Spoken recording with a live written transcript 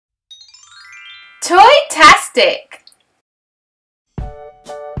Toy-tastic!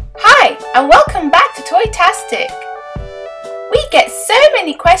 Hi, and welcome back to Toy-tastic. We get so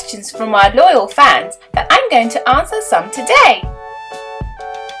many questions from our loyal fans that I'm going to answer some today.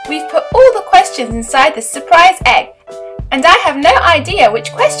 We've put all the questions inside the surprise egg, and I have no idea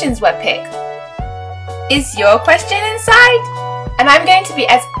which questions were picked. Is your question inside? And I'm going to be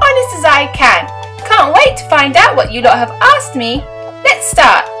as honest as I can. Can't wait to find out what you lot have asked me. Let's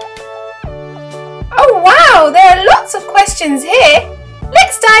start. Oh wow, there are lots of questions here.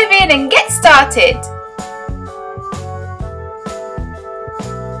 Let's dive in and get started.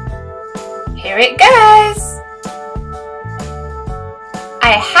 Here it goes.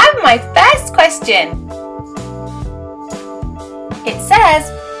 I have my first question. It says,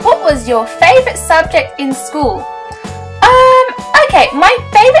 what was your favourite subject in school? Okay, my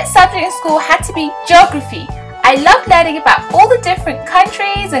favourite subject in school had to be geography. I loved learning about all the different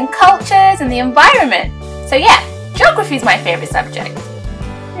countries and cultures and the environment. So yeah, geography is my favourite subject.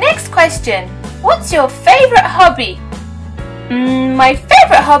 Next question. What's your favourite hobby? My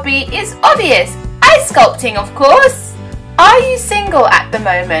favourite hobby is obvious. Ice sculpting, of course. Are you single at the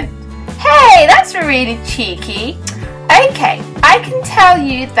moment? Hey, that's really cheeky. Okay, I can tell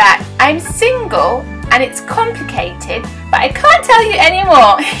you that I'm single and it's complicated, but I can't tell you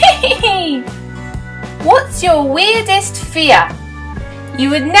anymore. What's your weirdest fear? You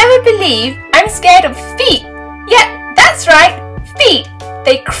would never believe I'm scared of feet. Yep, that's right, feet.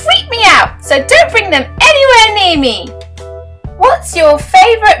 They creep me out, so don't bring them anywhere near me. What's your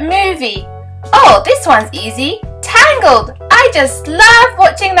favourite movie? Oh, this one's easy. Tangled. I just love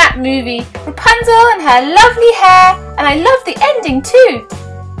watching that movie. Rapunzel and her lovely hair, and I love the ending too.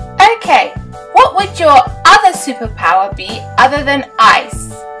 Okay, what would your other superpower be other than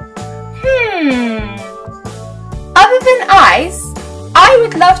ice? Other than ice, I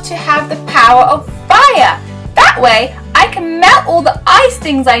would love to have the power of fire. That way, I can melt all the ice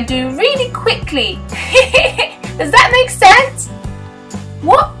things I do really quickly. Does that make sense?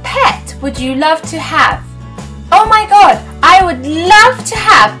 What pet would you love to have? Oh my god, I would love to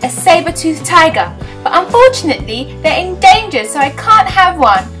have a saber-toothed tiger, but unfortunately they're endangered, so I can't have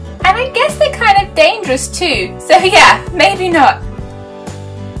one. And I guess they're kind of dangerous too, so yeah, maybe not.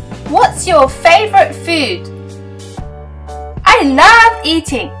 What's your favourite food? I love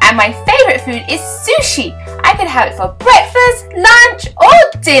eating, and my favourite food is sushi. I could have it for breakfast, lunch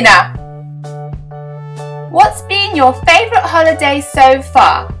or dinner. What's been your favourite holiday so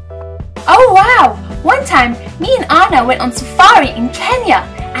far? Oh wow! One time, me and Anna went on safari in Kenya,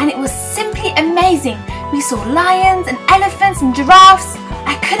 and it was simply amazing. We saw lions and elephants and giraffes.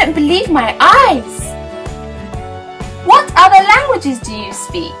 I couldn't believe my eyes. What other languages do you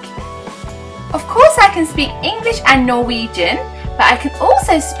speak? Of course I can speak English and Norwegian, but I can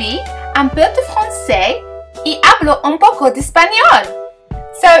also speak un peu de français y hablo un poco de español.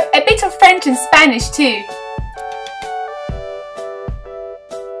 So a bit of French and Spanish too.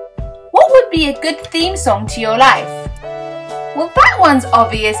 What would be a good theme song to your life? Well, that one's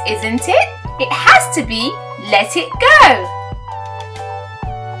obvious, isn't it? It has to be Let It Go.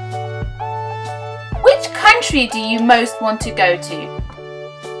 Which country do you most want to go to?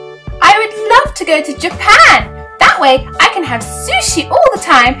 I would love to go to Japan. That way I can have sushi all the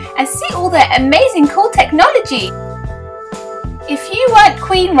time and see all their amazing cool technology. If you weren't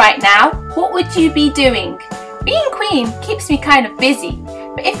queen right now, what would you be doing? Being queen keeps me kind of busy,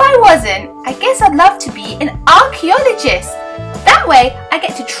 but if I wasn't, I guess I'd love to be an archaeologist. That way I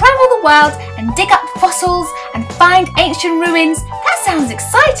get to travel the world and dig up fossils and find ancient ruins. That sounds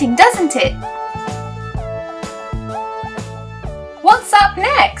exciting, doesn't it? What's up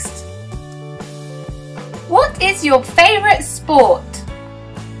next? What is your favourite sport?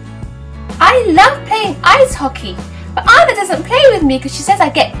 I love playing ice hockey, but Anna doesn't play with me because she says I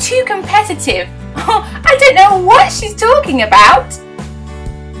get too competitive. I don't know what she's talking about.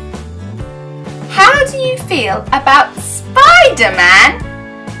 How do you feel about Spiderman?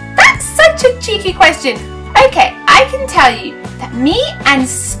 That's such a cheeky question. Okay, I can tell you that me and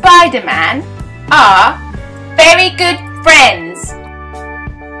Spiderman are very good friends.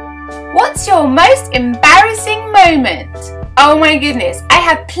 What's your most embarrassing moment? Oh my goodness, I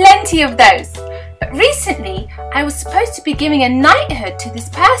have plenty of those. But recently, I was supposed to be giving a knighthood to this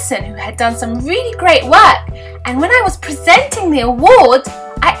person who had done some really great work. And when I was presenting the award,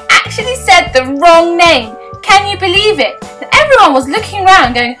 I actually said the wrong name. Can you believe it? And everyone was looking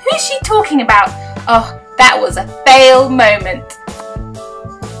around going, who's she talking about? Oh, that was a fail moment.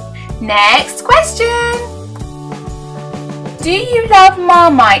 Next question. Do you love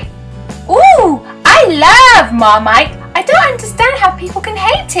Marmite? Ooh, I love Marmite. I don't understand how people can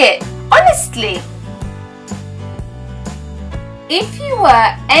hate it. Honestly. If you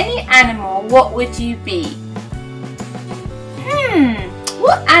were any animal, what would you be?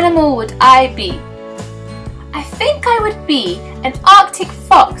 What animal would I be? I think I would be an Arctic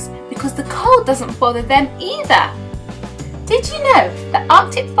fox because the cold doesn't bother them either. Did you know that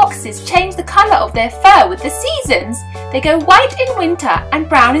Arctic foxes change the colour of their fur with the seasons? They go white in winter and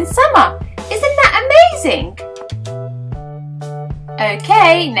brown in summer. Isn't that amazing?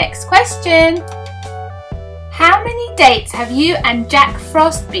 Okay, next question. How many dates have you and Jack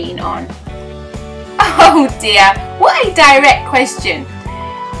Frost been on? Oh dear, what a direct question.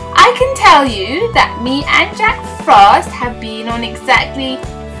 I can tell you that me and Jack Frost have been on exactly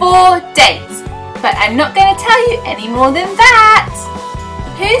 4 dates, but I'm not going to tell you any more than that.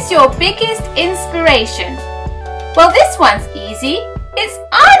 Who's your biggest inspiration? Well, this one's easy. It's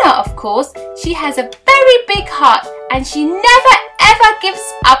Anna, of course. She has a very big heart and she never ever gives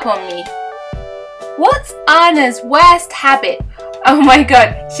up on me. What's Anna's worst habit? Oh my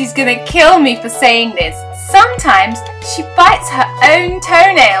god, she's gonna kill me for saying this. Sometimes she bites her own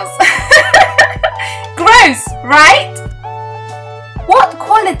toenails. Gross, right? What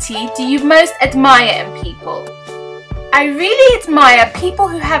quality do you most admire in people? I really admire people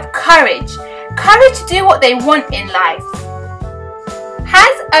who have courage. Courage to do what they want in life.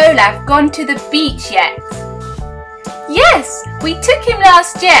 Has Olaf gone to the beach yet? Yes, we took him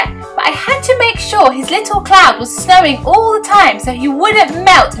last year, but I had to make sure his little cloud was snowing all the time so he wouldn't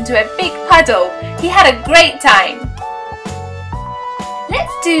melt into a big puddle. He had a great time.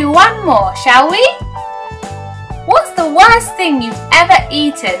 Let's do one more, shall we? What's the worst thing you've ever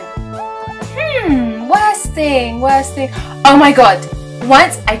eaten? Worst thing. Oh my god,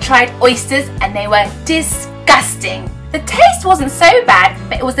 once I tried oysters and they were disgusting. The taste wasn't so bad,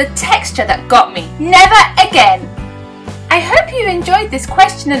 but it was the texture that got me. Never again. I hope you enjoyed this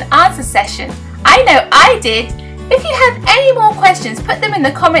question and answer session. I know I did. If you have any more questions, put them in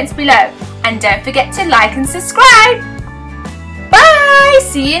the comments below. And don't forget to like and subscribe. Bye!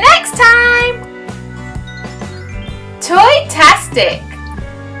 See you next time! Toy-tastic!